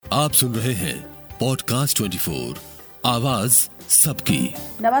आप सुन रहे हैं पॉडकास्ट 24 आवाज सबकी।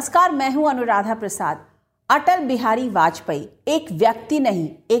 नमस्कार, मैं हूं अनुराधा प्रसाद। अटल बिहारी वाजपेयी एक व्यक्ति नहीं,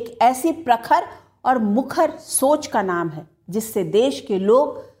 एक ऐसी प्रखर और मुखर सोच का नाम है जिससे देश के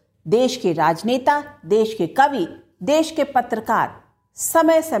लोग, देश के राजनेता, देश के कवि, देश के पत्रकार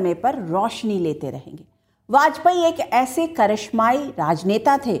समय समय पर रोशनी लेते रहेंगे। वाजपेयी एक ऐसे करिश्माई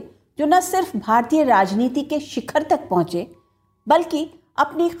राजनेता थे जो न सिर्फ भारतीय राजनीति के शिखर तक पहुंचे, बल्कि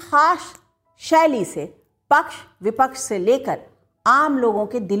अपनी खास शैली से पक्ष विपक्ष से लेकर आम लोगों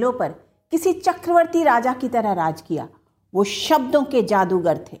के दिलों पर किसी चक्रवर्ती राजा की तरह राज किया। वो शब्दों के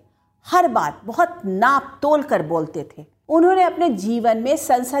जादूगर थे, हर बात बहुत नाप तोल कर बोलते थे। उन्होंने अपने जीवन में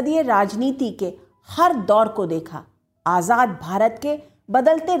संसदीय राजनीति के हर दौर को देखा, आजाद भारत के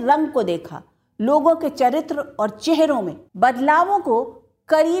बदलते रंग को देखा, लोगों के चरित्र और चेहरों में बदलावों को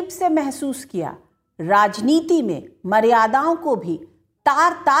करीब से महसूस किया, राजनीति में मर्यादाओं को भी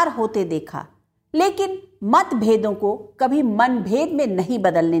तार तार होते देखा, लेकिन मतभेदों को कभी मनभेद में नहीं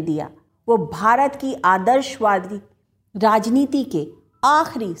बदलने दिया। वो भारत की आदर्शवादी राजनीति के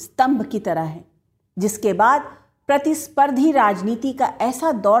आखिरी स्तंभ की तरह है, जिसके बाद प्रतिस्पर्धी राजनीति का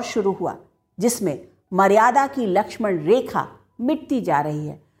ऐसा दौर शुरू हुआ जिसमें मर्यादा की लक्ष्मण रेखा मिटती जा रही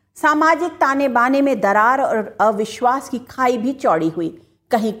है। सामाजिक ताने बाने में दरार और अविश्वास की खाई भी चौड़ी हुई,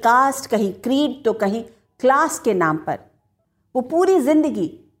 कहीं कास्ट, कहीं क्रीड तो कहीं क्लास के नाम पर। वो पूरी जिंदगी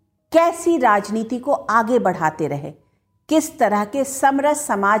कैसी राजनीति को आगे बढ़ाते रहे, किस तरह के समरस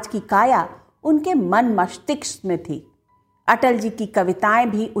समाज की काया उनके मन मस्तिष्क में थी। अटल जी की कविताएं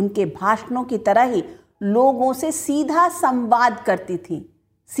भी उनके भाषणों की तरह ही लोगों से सीधा संवाद करती थीं,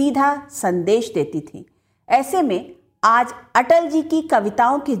 सीधा संदेश देती थीं। ऐसे में आज अटल जी की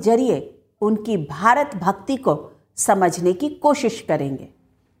कविताओं के जरिए उनकी भारत भक्ति को समझने की कोशिश करेंगे।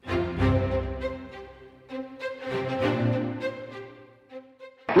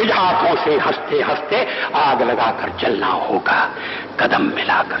 निज हाथों से हंसते हंसते आग लगाकर जलना होगा, कदम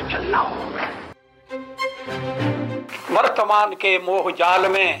मिलाकर चलना होगा। वर्तमान के मोह जाल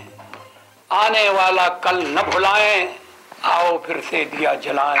में आने वाला कल न भुलाएं, आओ फिर से दिया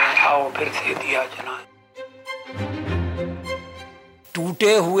जलाएं, आओ फिर से दिया जलाएं।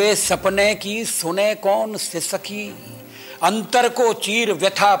 टूटे हुए सपने की सुने कौन से सखी, अंतर को चीर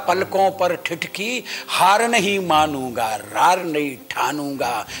व्यथा पलकों पर ठिठकी, हार नहीं मानूंगा, रार नहीं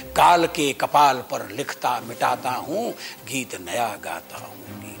ठानूंगा, काल के कपाल पर लिखता मिटाता हूं, गीत नया गाता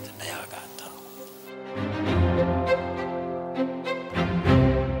हूं, गीत नया गाता हूं।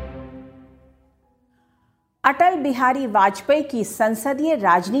 अटल बिहारी वाजपेयी की संसदीय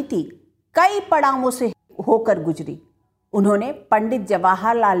राजनीति कई पड़ावों से होकर गुजरी। उन्होंने पंडित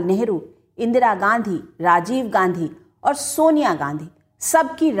जवाहरलाल नेहरू, इंदिरा गांधी, राजीव गांधी और सोनिया गांधी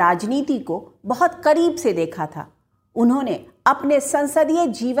सबकी राजनीति को बहुत करीब से देखा था। उन्होंने अपने संसदीय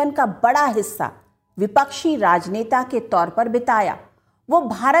जीवन का बड़ा हिस्सा विपक्षी राजनेता के तौर पर बिताया। वो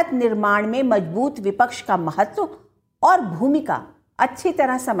भारत निर्माण में मजबूत विपक्ष का महत्व और भूमिका अच्छी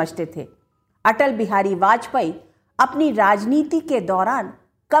तरह समझते थे। अटल बिहारी वाजपेयी अपनी राजनीति के दौरान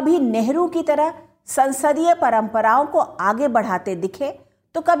कभी नेहरू की तरह संसदीय परंपराओं को आगे बढ़ाते दिखे,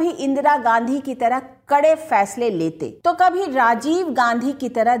 तो कभी इंदिरा गांधी की तरह कड़े फैसले लेते, तो कभी राजीव गांधी की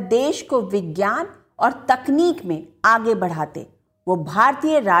तरह देश को विज्ञान और तकनीक में आगे बढ़ाते। वो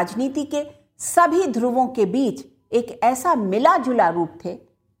भारतीय राजनीति के सभी ध्रुवों के बीच एक ऐसा मिला जुला रूप थे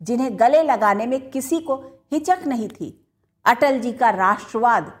जिन्हें गले लगाने में किसी को हिचक नहीं थी। अटल जी का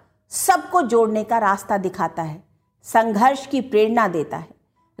राष्ट्रवाद सबको जोड़ने का रास्ता दिखाता है, संघर्ष की प्रेरणा देता है,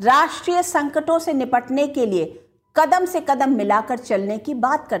 राष्ट्रीय संकटों से निपटने के लिए कदम से कदम मिलाकर चलने की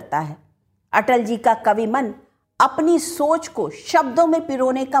बात करता है। अटल जी का कवि मन अपनी सोच को शब्दों में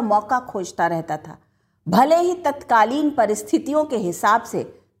पिरोने का मौका खोजता रहता था। भले ही तत्कालीन परिस्थितियों के हिसाब से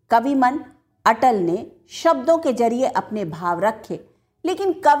कवि मन अटल ने शब्दों के जरिए अपने भाव रखे,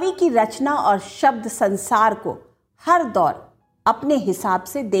 लेकिन कवि की रचना और शब्द संसार को हर दौर अपने हिसाब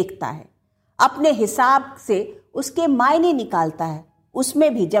से देखता है, अपने हिसाब से उसके मायने निकालता है।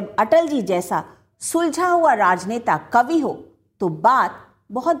 उसमें भी जब अटल जी जैसा सुलझा हुआ राजनेता कवि हो तो बात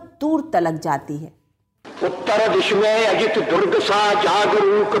बहुत दूर तलक जाती है। उत्तर दिश में अजित दुर्ग सा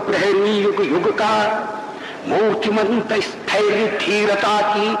जागरूक प्रहरी युग युग का, मूर्तिमंत स्थैर्य धीरता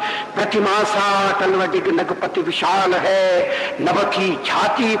की प्रतिमा सा अटल वडिग नगपति विशाल है, नभ की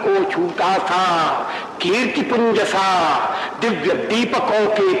छाती को छूता सा कीर्ति पुंज सा, दिव्य दीपकों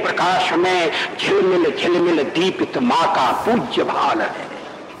के प्रकाश में झिलमिल झिलमिल दीपित मां का पूज्य भाल है।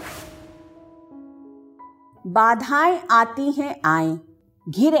 बाधाएं आती हैं आए,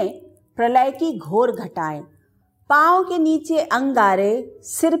 घिरे प्रलय की घोर घटाएं, पांव के नीचे अंगारे,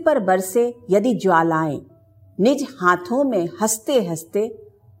 सिर पर बरसे यदि ज्वालाएं, निज हाथों में हंसते हंसते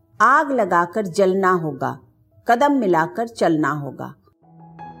आग लगाकर जलना होगा, कदम मिलाकर चलना होगा।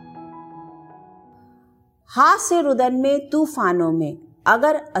 हास्य रुदन में, तूफानों में,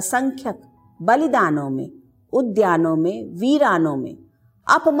 अगर असंख्यक बलिदानों में, उद्यानों में, वीरानों में,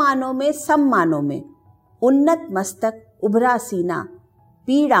 अपमानों में, सम्मानों में, उन्नत मस्तक, उभरा सीना,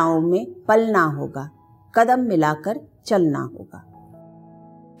 पीड़ाओं में पलना होगा, कदम मिलाकर चलना होगा।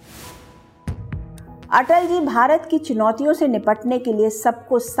 अटल जी भारत की चुनौतियों से निपटने के लिए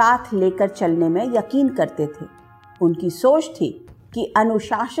सबको साथ लेकर चलने में यकीन करते थे। उनकी सोच थी कि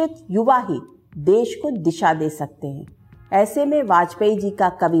अनुशासित युवा ही देश को दिशा दे सकते हैं। ऐसे में वाजपेयी जी का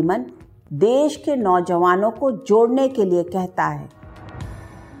कवि मन देश के नौजवानों को जोड़ने के लिए कहता है,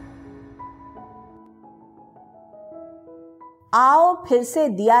 आओ फिर से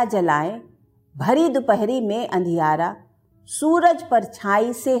दिया जलाएं, भरी दोपहरी में अंधियारा, सूरज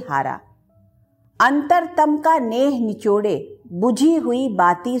परछाई से हारा, अंतरतम का नेह निचोड़े, बुझी हुई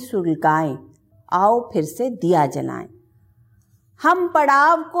बाती सुलगाएं, आओ फिर से दिया जलाएं। हम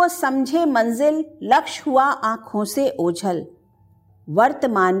पड़ाव को समझे मंजिल, लक्ष्य हुआ आंखों से ओझल,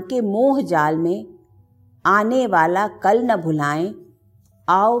 वर्तमान के मोह जाल में आने वाला कल न भुलाएं,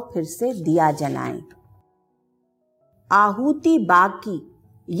 आओ फिर से दिया जलाएं। आहुति बाकी,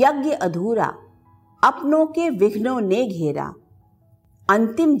 यज्ञ अधूरा, अपनों के विघ्नों ने घेरा,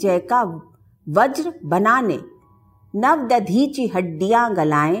 अंतिम जय का वज्र बनाने, नव दधीची हड्डियां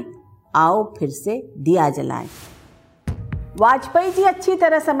गलाएं, आओ फिर से दिया जलाएं। वाजपेयी जी अच्छी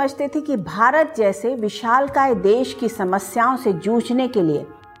तरह समझते थे कि भारत जैसे विशालकाय देश की समस्याओं से जूझने के लिए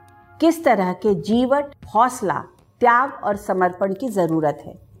किस तरह के जीवट, हौसला, त्याग और समर्पण की जरूरत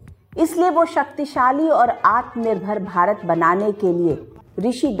है। इसलिए वो शक्तिशाली और आत्मनिर्भर भारत बनाने के लिए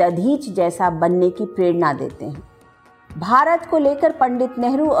ऋषि दधीच जैसा बनने की प्रेरणा देते हैं। भारत को लेकर पंडित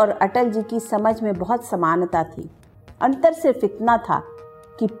नेहरू और अटल जी की समझ में बहुत समानता थी। अंतर सिर्फ इतना था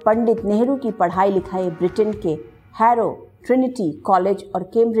कि पंडित नेहरू की पढ़ाई लिखाई ब्रिटेन के हैरो, ट्रिनिटी कॉलेज और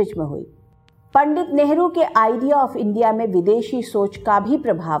कैम्ब्रिज में हुई। पंडित नेहरू के आइडिया ऑफ इंडिया में विदेशी सोच का भी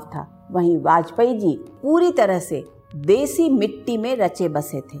प्रभाव था। वहीं वाजपेयी जी पूरी तरह से देसी मिट्टी में रचे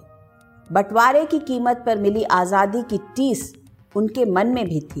बसे थे। बंटवारे की कीमत पर मिली आज़ादी की टीस उनके मन में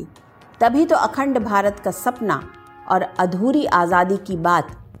भी थी। तभी तो अखंड भारत का सपना और अधूरी आज़ादी की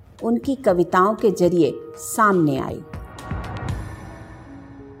बात उनकी कविताओं के जरिए सामने आई।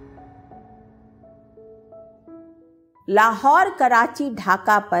 लाहौर, कराची,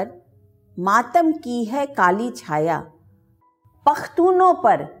 ढाका पर मातम की है काली छाया, पख्तूनों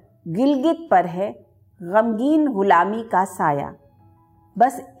पर, गिलगित पर है गमगीन गुलामी का साया।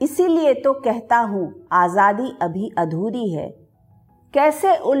 बस इसीलिए तो कहता हूँ आज़ादी अभी अधूरी है,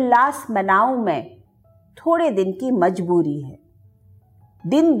 कैसे उल्लास मनाऊं मैं, थोड़े दिन की मजबूरी है।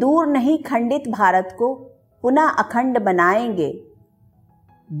 दिन दूर नहीं खंडित भारत को पुनः अखंड बनाएंगे,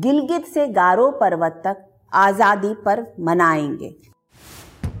 गिलगित से गारो पर्वत तक आज़ादी पर्व मनाएंगे।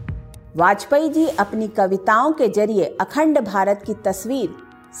 वाजपेयी जी अपनी कविताओं के जरिए अखंड भारत की तस्वीर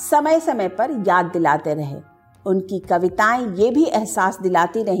समय समय पर याद दिलाते रहे। उनकी कविताएं ये भी एहसास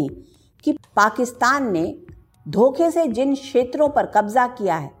दिलाती रहीं कि पाकिस्तान ने धोखे से जिन क्षेत्रों पर कब्जा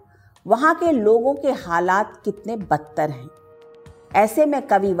किया है वहाँ के लोगों के हालात कितने बदतर हैं। ऐसे में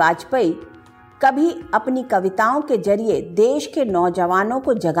कवि वाजपेयी कभी अपनी कविताओं के जरिए देश के नौजवानों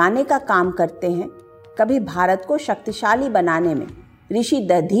को जगाने का काम करते हैं, कभी भारत को शक्तिशाली बनाने में ऋषि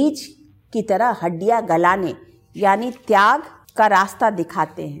दधीच की तरह हड्डियां गलाने यानी त्याग का रास्ता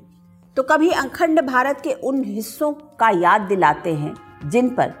दिखाते हैं, तो कभी अखंड भारत के उन हिस्सों का याद दिलाते हैं जिन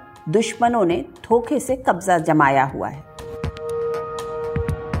पर दुश्मनों ने धोखे से कब्जा जमाया हुआ है।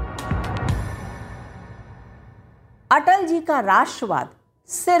 अटल जी का राष्ट्रवाद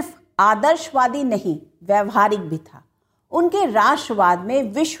सिर्फ आदर्शवादी नहीं, व्यवहारिक भी था। उनके राष्ट्रवाद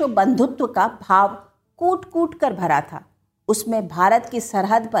में विश्व बंधुत्व का भाव कूट कूट कर भरा था। उसमें भारत की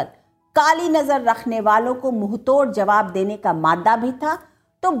सरहद पर काली नजर रखने वालों को मुंहतोड़ जवाब देने का मादा भी था,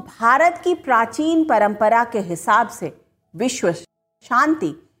 तो भारत की प्राचीन परंपरा के हिसाब से विश्व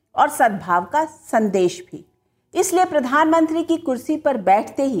शांति और सद्भाव का संदेश भी। इसलिए प्रधानमंत्री की कुर्सी पर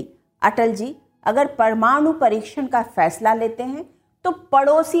बैठते ही अटल जी अगर परमाणु परीक्षण का फैसला लेते हैं तो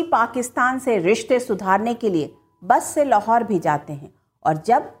पड़ोसी पाकिस्तान से रिश्ते सुधारने के लिए बस से लाहौर भी जाते हैं, और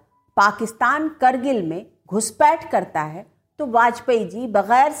जब पाकिस्तान करगिल में घुसपैठ करता है तो वाजपेयी जी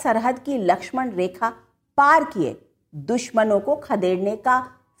बगैर सरहद की लक्ष्मण रेखा पार किए दुश्मनों को खदेड़ने का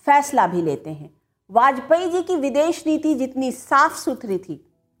फैसला भी लेते हैं। वाजपेयी जी की विदेश नीति जितनी साफ सुथरी थी,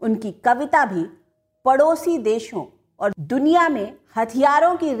 उनकी कविता भी पड़ोसी देशों और दुनिया में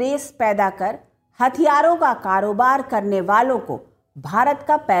हथियारों की रेस पैदा कर हथियारों का कारोबार करने वालों को भारत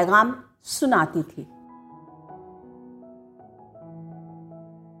का पैगाम सुनाती थी।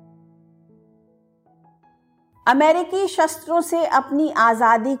 अमेरिकी शस्त्रों से अपनी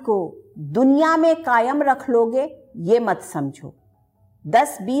आजादी को दुनिया में कायम रख लोगे, ये मत समझो।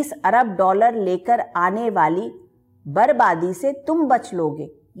 10-20 अरब डॉलर लेकर आने वाली बर्बादी से तुम बच लोगे,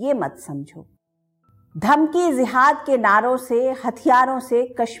 ये मत समझो। धमकी जिहाद के नारों से, हथियारों से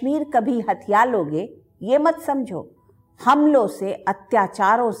कश्मीर कभी हथिया लोगे, ये मत समझो। हमलों से,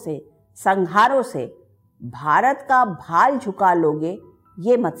 अत्याचारों से, संहारों से भारत का भाल झुका लोगे,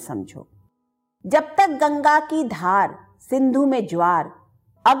 ये मत समझो। जब तक गंगा की धार, सिंधु में ज्वार,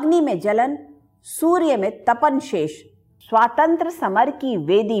 अग्नि में जलन, सूर्य में तपन शेष, स्वातंत्र समर की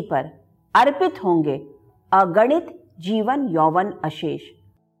वेदी पर अर्पित होंगे अगणित जीवन यौवन अशेष।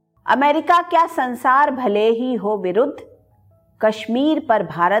 अमेरिका क्या संसार भले ही हो विरुद्ध, कश्मीर पर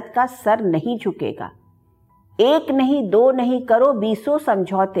भारत का सर नहीं झुकेगा। एक नहीं, दो नहीं, करो 20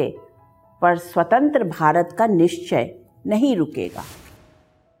 समझौते, पर स्वतंत्र भारत का निश्चय नहीं रुकेगा।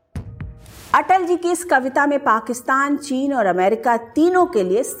 अटल जी की इस कविता में पाकिस्तान, चीन और अमेरिका तीनों के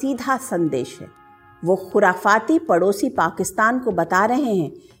लिए सीधा संदेश है। वो खुराफाती पड़ोसी पाकिस्तान को बता रहे हैं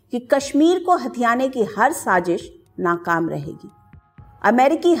कि कश्मीर को हथियाने की हर साजिश नाकाम रहेगी।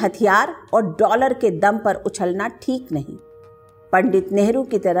 अमेरिकी हथियार और डॉलर के दम पर उछलना ठीक नहीं। पंडित नेहरू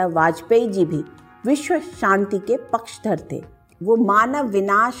की तरह वाजपेयी जी भी विश्व शांति के पक्षधर थे। वो मानव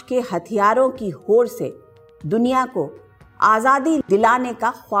विनाश के हथियारों की होड़ से दुनिया को आजादी दिलाने का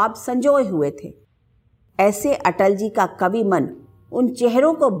ख्वाब संजोए हुए थे। ऐसे अटल जी का कवि मन उन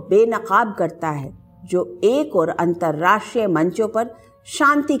चेहरों को बेनकाब करता है जो एक ओर अंतर्राष्ट्रीय मंचों पर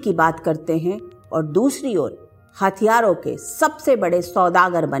शांति की बात करते हैं और दूसरी ओर हथियारों के सबसे बड़े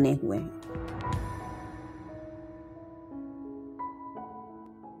सौदागर बने हुए हैं।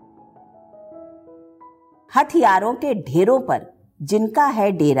 हथियारों के ढेरों पर जिनका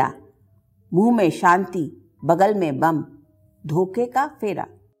है डेरा, मुंह में शांति, बगल में बम, धोखे का फेरा।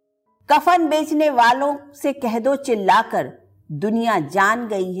 कफन बेचने वालों से कह दो चिल्लाकर, दुनिया जान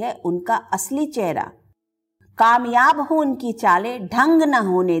गई है उनका असली चेहरा। कामयाब हो उनकी चालें, ढंग न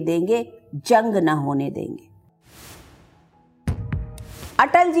होने देंगे, जंग न होने देंगे।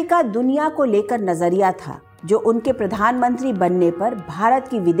 अटल जी का दुनिया को लेकर नजरिया था जो उनके प्रधानमंत्री बनने पर भारत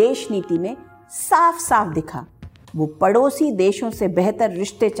की विदेश नीति में साफ साफ दिखा। वो पड़ोसी देशों से बेहतर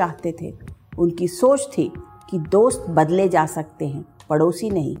रिश्ते चाहते थे। उनकी सोच थी कि दोस्त बदले जा सकते हैं, पड़ोसी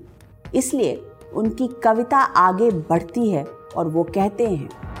नहीं। इसलिए उनकी कविता आगे बढ़ती है और वो कहते हैं,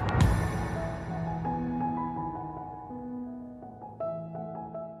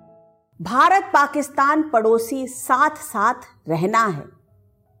 भारत पाकिस्तान पड़ोसी साथ साथ रहना है।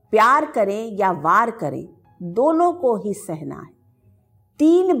 प्यार करें या वार करें, दोनों को ही सहना है।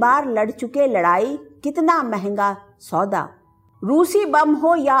 3 बार लड़ चुके लड़ाई, कितना महंगा सौदा। रूसी बम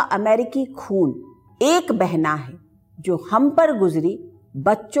हो या अमेरिकी खून, एक बहना है जो हम पर गुजरी,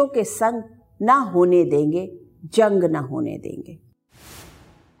 बच्चों के संग ना होने देंगे, जंग ना होने देंगे।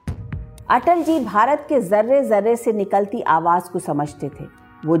 अटल जी भारत के जर्रे जर्रे से निकलती आवाज को समझते थे।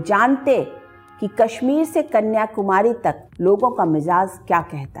 वो जानते कि कश्मीर से कन्याकुमारी तक लोगों का मिजाज क्या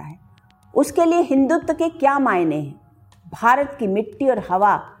कहता है, उसके लिए हिंदुत्व के क्या मायने हैं। भारत की मिट्टी और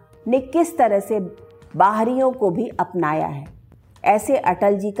हवा ने किस तरह से बाहरियों को भी अपनाया है। ऐसे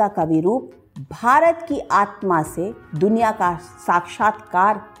अटल जी का कवि रूप भारत की आत्मा से दुनिया का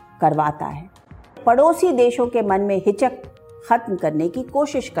साक्षात्कार करवाता है, पड़ोसी देशों के मन में हिचक खत्म करने की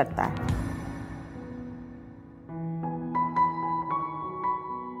कोशिश करता है।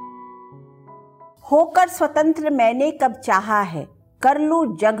 होकर स्वतंत्र मैंने कब चाहा है, कर लूं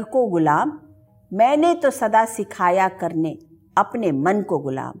जग को गुलाम। मैंने तो सदा सिखाया करने अपने मन को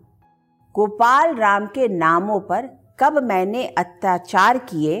गुलाम। गोपाल राम के नामों पर कब मैंने अत्याचार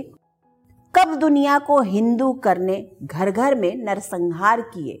किए, कब दुनिया को हिंदू करने घर घर में नरसंहार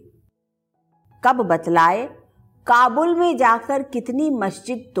किए। कब बतलाए काबुल में जाकर कितनी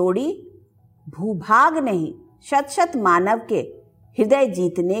मस्जिद तोड़ी। भूभाग नहीं शत शत मानव के हृदय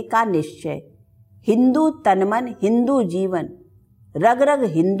जीतने का निश्चय। हिंदू तनमन हिंदू जीवन, रग रग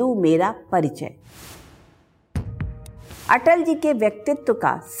हिंदू मेरा परिचय। अटल जी के व्यक्तित्व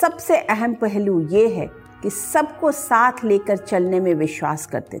का सबसे अहम पहलू ये है कि सबको साथ लेकर चलने में विश्वास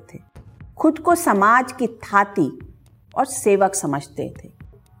करते थे। खुद को समाज की थाती और सेवक समझते थे।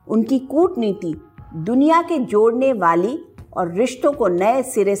 उनकी कूटनीति दुनिया के जोड़ने वाली और रिश्तों को नए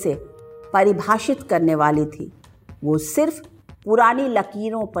सिरे से परिभाषित करने वाली थी। वो सिर्फ पुरानी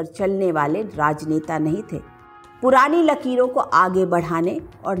लकीरों पर चलने वाले राजनेता नहीं थे, पुरानी लकीरों को आगे बढ़ाने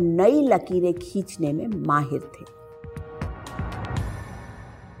और नई लकीरें खींचने में माहिर थे।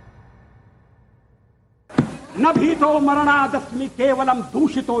 न भीतो मरणादस्मि केवलम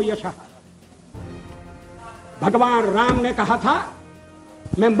दूषितो यशः। भगवान राम ने कहा था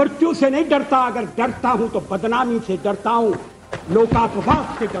मैं मृत्यु से नहीं डरता, अगर डरता हूं तो बदनामी से डरता हूं,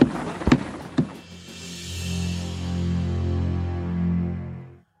 लोकापवाद से डरता हूं।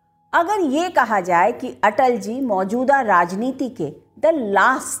 अगर ये कहा जाए कि अटल जी मौजूदा राजनीति के द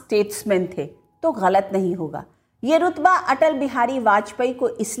लास्ट स्टेट्समैन थे तो गलत नहीं होगा। ये रुतबा अटल बिहारी वाजपेयी को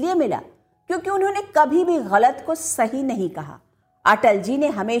इसलिए मिला क्योंकि उन्होंने कभी भी गलत को सही नहीं कहा। अटल जी ने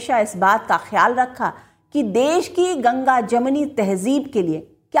हमेशा इस बात का ख्याल रखा कि देश की गंगा जमनी तहजीब के लिए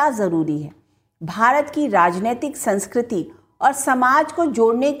क्या ज़रूरी है। भारत की राजनीतिक संस्कृति और समाज को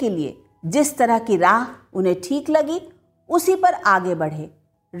जोड़ने के लिए जिस तरह की राह उन्हें ठीक लगी उसी पर आगे बढ़े।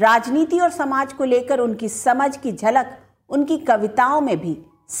 राजनीति और समाज को लेकर उनकी समझ की झलक उनकी कविताओं में भी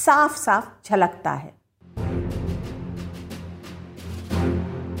साफ साफ झलकता है।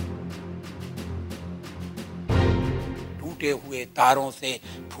 टूटे हुए तारों से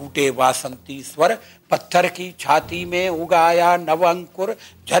फूटे वासंती स्वर, पत्थर की छाती में उगाया नव अंकुर,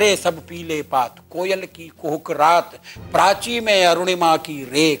 झरे सब पीले पात, कोयल की कुहक रात, प्राची में अरुणिमा की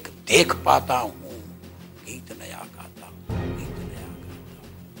रेख देख पाता हूँ, गीत नया गाता हूँ, गीत नया गाता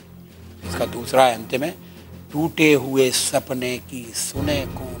हूँ। इसका दूसरा अंत में, टूटे हुए सपने की सुने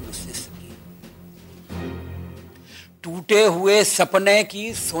कौन सिसकी, टूटे हुए सपने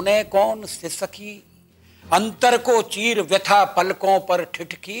की सुने कौन सिसकी, अंतर को चीर व्यथा पलकों पर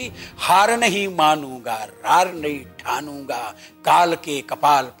ठिठकी, हार नहीं मानूंगा रार नहीं ठानूंगा, काल के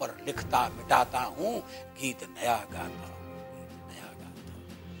कपाल पर लिखता मिटाता हूं, गीत नया गाता हूं, गीत नया गाता हूं।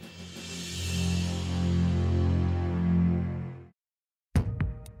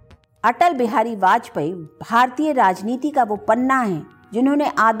 अटल बिहारी वाजपेयी भारतीय राजनीति का वो पन्ना है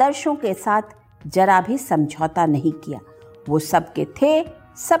जिन्होंने आदर्शों के साथ जरा भी समझौता नहीं किया। वो सबके थे,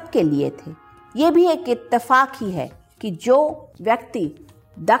 सबके लिए थे। ये भी एक इत्तेफाक ही है कि जो व्यक्ति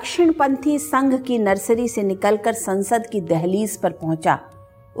दक्षिणपंथी संघ की नर्सरी से निकलकर संसद की दहलीज पर पहुंचा,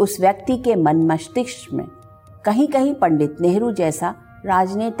 उस व्यक्ति के मन मस्तिष्क में कहीं कहीं पंडित नेहरू जैसा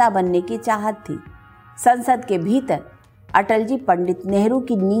राजनेता बनने की चाहत थी। संसद के भीतर अटल जी पंडित नेहरू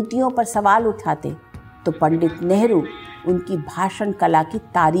की नीतियों पर सवाल उठाते तो पंडित नेहरू उनकी भाषण कला की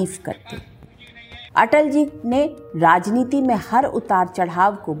तारीफ करते। अटल जी ने राजनीति में हर उतार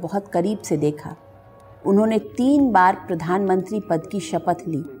चढ़ाव को बहुत करीब से देखा। उन्होंने 3 बार प्रधानमंत्री पद की शपथ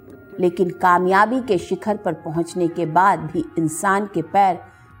ली, लेकिन कामयाबी के शिखर पर पहुंचने के बाद भी इंसान के पैर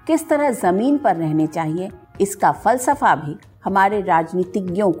किस तरह जमीन पर रहने चाहिए, इसका फलसफा भी हमारे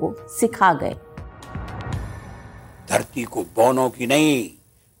राजनीतिज्ञों को सिखा गए। धरती को बौनों की नहीं,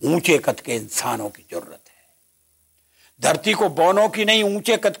 ऊंचे कद के इंसानों की जरूरत है। धरती को बौनों की नहीं,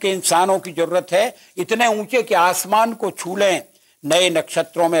 ऊंचे कद के इंसानों की जरूरत है। इतने ऊंचे कि आसमान को छू लें, नए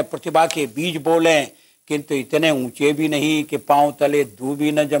नक्षत्रों में प्रतिभा के बीज बोलें, किंतु इतने ऊंचे भी नहीं कि पांव तले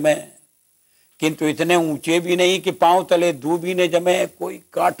दूबी न जमे, किंतु इतने ऊंचे भी नहीं कि पांव तले दूबी न जमे। कोई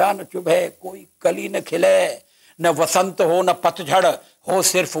कांटा न चुभे, कोई कली न खिले, न वसंत हो न पतझड़ हो,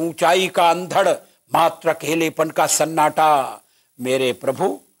 सिर्फ ऊंचाई का अंधड़, मात्र अकेलेपन का सन्नाटा। मेरे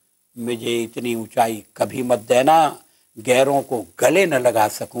प्रभु, मुझे इतनी ऊंचाई कभी मत देना, गैरों को गले न लगा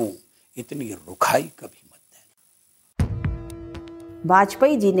सकूं, इतनी रुखाई कभी मत देना।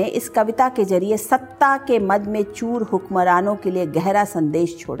 वाजपेयी जी ने इस कविता के जरिए सत्ता के मद में चूर हुक्मरानों के लिए गहरा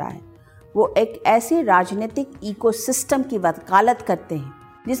संदेश छोड़ा है। वो एक ऐसे राजनीतिक इकोसिस्टम की वकालत करते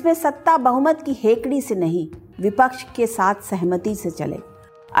हैं जिसमें सत्ता बहुमत की हेकड़ी से नहीं, विपक्ष के साथ सहमति से चले।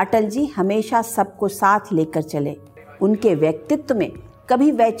 अटल जी हमेशा सबको साथ लेकर चले। उनके व्यक्तित्व में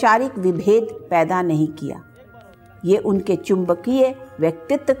कभी वैचारिक विभेद पैदा नहीं किया। ये उनके चुंबकीय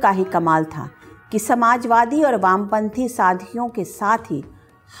व्यक्तित्व का ही कमाल था कि समाजवादी और वामपंथी साथियों के साथ ही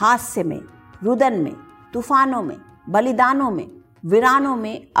हास्य में, रुदन में, तूफानों में, बलिदानों में, वीरानों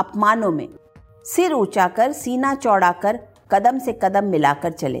में, अपमानों में सिर ऊंचा कर, सीना चौड़ा कर, कदम से कदम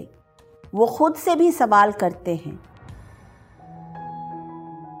मिलाकर चले। वो खुद से भी सवाल करते हैं,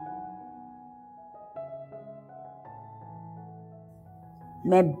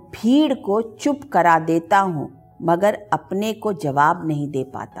 मैं भीड़ को चुप करा देता हूं मगर अपने को जवाब नहीं दे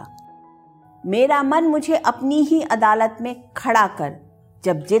पाता। मेरा मन मुझे अपनी ही अदालत में खड़ा कर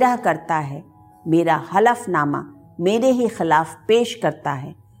जब जिरह करता है, मेरा हलफनामा मेरे ही खिलाफ पेश करता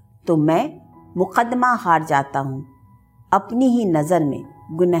है, तो मैं मुकदमा हार जाता हूं, अपनी ही नजर में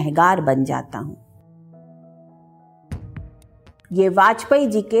गुनहगार बन जाता हूं। ये वाजपेयी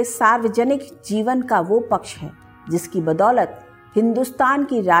जी के सार्वजनिक जीवन का वो पक्ष है जिसकी बदौलत हिंदुस्तान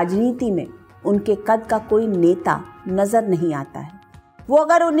की राजनीति में उनके कद का कोई नेता नजर नहीं आता है। वो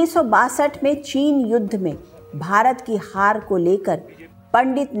अगर 1962 में चीन युद्ध में भारत की हार को लेकर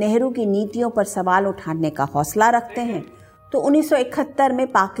पंडित नेहरू की नीतियों पर सवाल उठाने का हौसला रखते हैं, तो 1971 में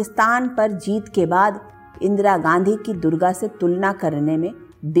पाकिस्तान पर जीत के बाद इंदिरा गांधी की दुर्गा से तुलना करने में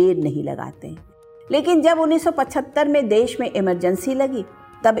देर नहीं लगाते हैं। लेकिन जब 1975 में देश में इमरजेंसी लगी,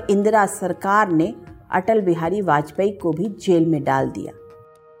 तब इंदिरा सरकार ने अटल बिहारी वाजपेयी को भी जेल में डाल दिया।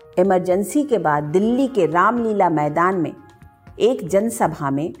 इमरजेंसी के बाद दिल्ली के रामलीला मैदान में एक जनसभा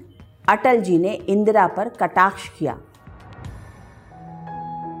में अटल जी ने इंदिरा पर कटाक्ष किया।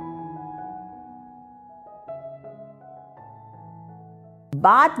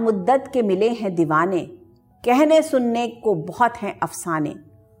 बात मुद्दत के मिले हैं दीवाने, कहने सुनने को बहुत हैं अफसाने।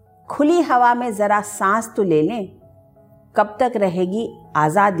 खुली हवा में जरा सांस तो ले लें, कब तक रहेगी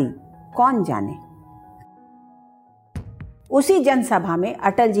आजादी कौन जाने। उसी जनसभा में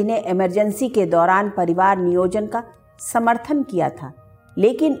अटल जी ने इमरजेंसी के दौरान परिवार नियोजन का समर्थन किया था,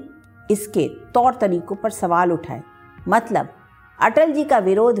 लेकिन इसके तौर तरीकों पर सवाल उठाए। मतलब अटल जी का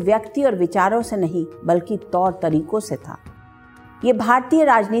विरोध व्यक्ति और विचारों से नहीं बल्कि तौर तरीकों से था। ये भारतीय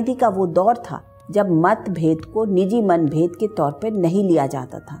राजनीति का वो दौर था जब मतभेद को निजी मनभेद के तौर पर नहीं लिया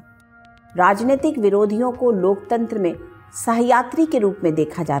जाता था। राजनीतिक विरोधियों को लोकतंत्र में सहयात्री के रूप में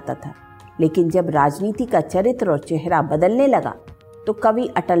देखा जाता था। लेकिन जब राजनीति का चरित्र और चेहरा बदलने लगा तो कवि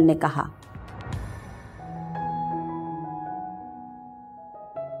अटल ने कहा,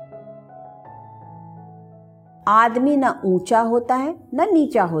 आदमी न ऊंचा होता है न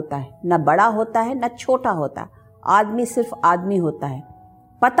नीचा होता है, न बड़ा होता है न छोटा होता है, आदमी सिर्फ आदमी होता है।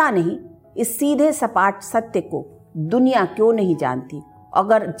 पता नहीं इस सीधे सपाट सत्य को दुनिया क्यों नहीं जानती,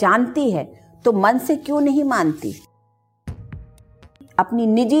 अगर जानती है तो मन से क्यों नहीं मानती। अपनी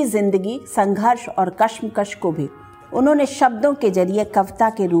निजी जिंदगी, संघर्ष और कश्मकश को भी उन्होंने शब्दों के जरिए कविता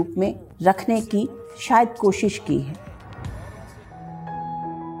के रूप में रखने की शायद कोशिश की है।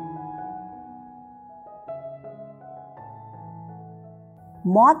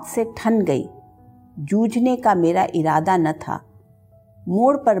 मौत से ठन गई, जूझने का मेरा इरादा न था,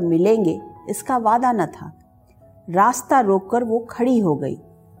 मोड़ पर मिलेंगे इसका वादा न था। रास्ता रोककर वो खड़ी हो गई,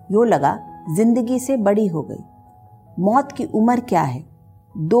 यूं लगा जिंदगी से बड़ी हो गई। मौत की उम्र क्या है,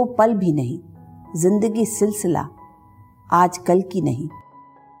 2 पल भी नहीं, जिंदगी सिलसिला आज कल की नहीं।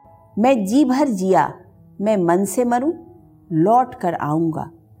 मैं जी भर जिया, मैं मन से मरूं, लौट कर आऊंगा,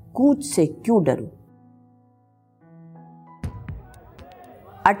 कूच से क्यों डरूं।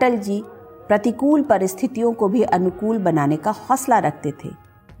 अटल जी प्रतिकूल परिस्थितियों को भी अनुकूल बनाने का हौसला रखते थे।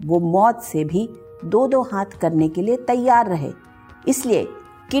 वो मौत से भी 2-2 हाथ करने के लिए तैयार रहे। इसलिए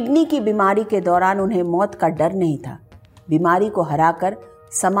किडनी की बीमारी के दौरान उन्हें मौत का डर नहीं था। बीमारी को हराकर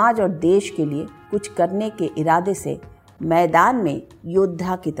समाज और देश के लिए कुछ करने के इरादे से मैदान में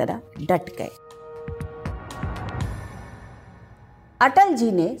योद्धा की तरह डट गए। अटल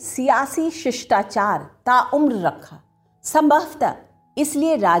जी ने सियासी शिष्टाचार ताउम्र रखा। संभवतः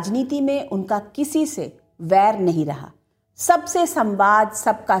इसलिए राजनीति में उनका किसी से वैर नहीं रहा। सबसे संवाद,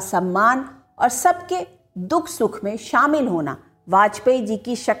 सबका सम्मान और सबके दुख सुख में शामिल होना वाजपेयी जी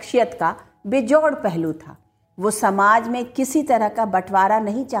की शख्सियत का बेजोड़ पहलू था। वो समाज में किसी तरह का बंटवारा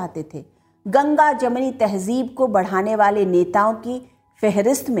नहीं चाहते थे। गंगा जमनी तहजीब को बढ़ाने वाले नेताओं की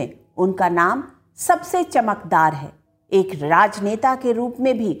फहरिस्त में उनका नाम सबसे चमकदार है, एक राजनेता के रूप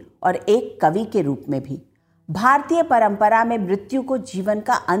में भी और एक कवि के रूप में भी। भारतीय परंपरा में मृत्यु को जीवन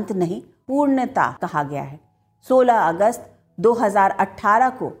का अंत नहीं, पूर्णता कहा गया है। 16 अगस्त 2018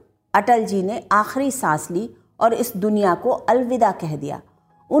 को अटल जी ने आखिरी सांस ली और इस दुनिया को अलविदा कह दिया।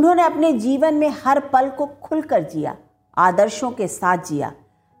 उन्होंने अपने जीवन में हर पल को खुलकर जिया, आदर्शों के साथ जिया,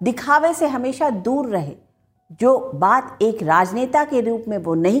 दिखावे से हमेशा दूर रहे। जो बात एक राजनेता के रूप में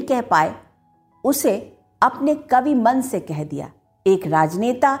वो नहीं कह पाए, उसे अपने कवि मन से कह दिया। एक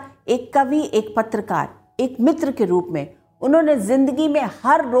राजनेता, एक कवि, एक पत्रकार, एक मित्र के रूप में उन्होंने जिंदगी में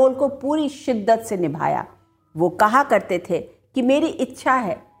हर रोल को पूरी शिद्दत से निभाया। वो कहा करते थे कि मेरी इच्छा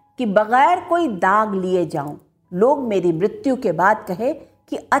है कि बगैर कोई दाग लिए जाऊं, लोग मेरी मृत्यु के बाद कहे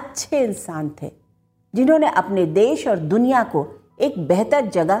कि अच्छे इंसान थे, जिन्होंने अपने देश और दुनिया को एक बेहतर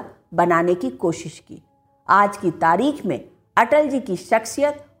जगह बनाने की कोशिश की। आज की तारीख में अटल जी की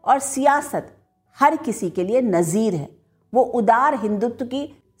शख्सियत और सियासत हर किसी के लिए नज़ीर है। वो उदार हिंदुत्व की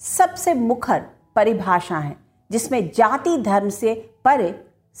सबसे मुखर परिभाषा है, जिसमें जाति धर्म से परे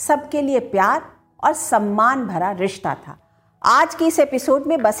सबके लिए प्यार और सम्मान भरा रिश्ता था। आज के इस एपिसोड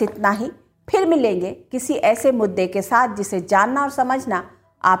में बस इतना ही। फिर मिलेंगे किसी ऐसे मुद्दे के साथ जिसे जानना और समझना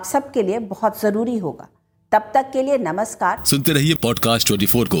आप सबके लिए बहुत जरूरी होगा। तब तक के लिए नमस्कार। सुनते रहिए पॉडकास्ट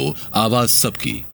 24 को, आवाज सबकी।